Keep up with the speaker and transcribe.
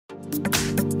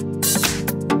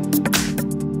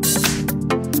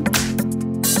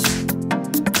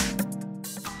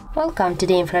Welcome,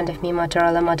 today in front of me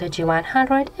Motorola Moto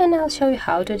G100, and I'll show you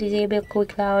how to disable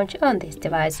quick launch on this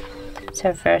device.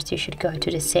 So first you should go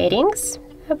to the settings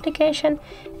application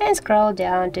and scroll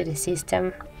down to the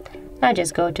system. Now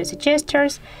just go to the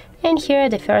gestures, and here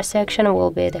the first section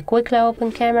will be the quickly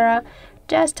open camera.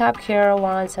 Just tap here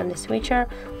once on the switcher.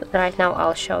 Right now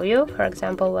I'll show you. For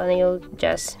example, when you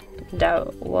just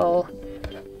double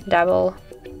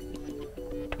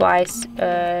twice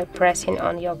pressing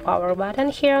on your power button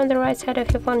here on the right side of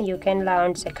your phone, you can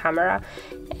launch the camera.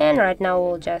 And right now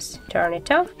we'll just turn it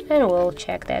off and we'll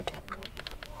check that.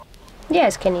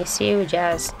 Yes, can you see, we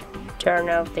just turn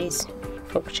off this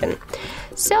function.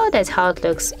 So that's how it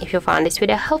looks. If you found this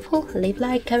video helpful, leave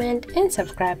like, comment and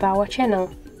subscribe our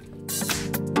channel.